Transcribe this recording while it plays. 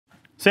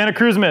Santa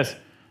Cruz miss.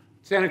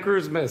 Santa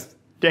Cruz missed.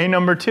 Day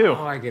number 2.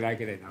 Oh, I get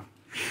it now.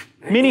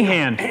 Mini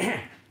hand.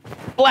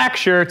 Black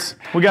shirts.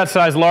 We got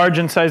size large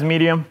and size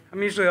medium.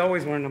 I'm usually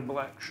always wearing a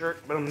black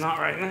shirt, but I'm not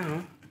right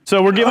now.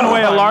 So we're giving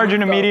away a large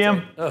and a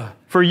medium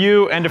for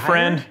you and a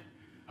friend,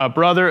 a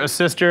brother, a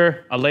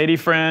sister, a lady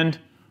friend,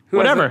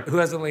 whatever. Who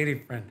has a lady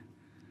friend?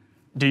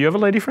 Do you have a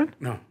lady friend?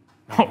 No.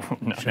 Oh,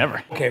 no,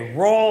 never. Okay,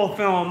 roll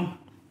film.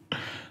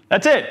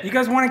 That's it. You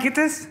guys want to get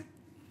this?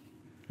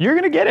 You're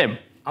gonna get him.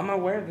 I'm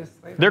gonna wear this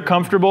later. They're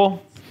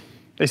comfortable.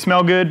 They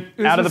smell good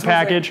out of the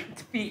package. Like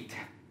feet.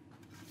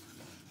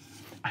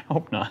 I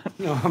hope not.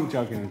 No, I'm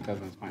joking. It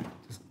doesn't. It's fine.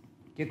 Just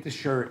get the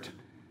shirt.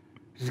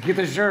 Just get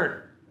the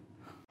shirt.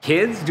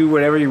 Kids, do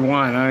whatever you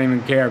want. I don't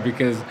even care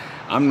because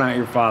I'm not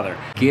your father.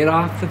 Get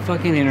off the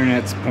fucking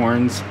internet's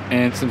porns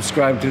and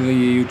subscribe to the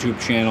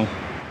YouTube channel.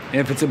 And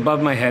if it's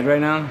above my head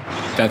right now,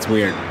 that's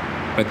weird.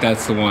 But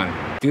that's the one.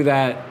 Do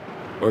that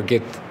or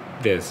get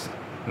this.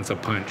 It's a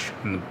punch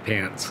in the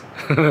pants.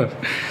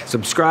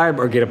 Subscribe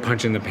or get a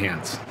punch in the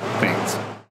pants. Thanks.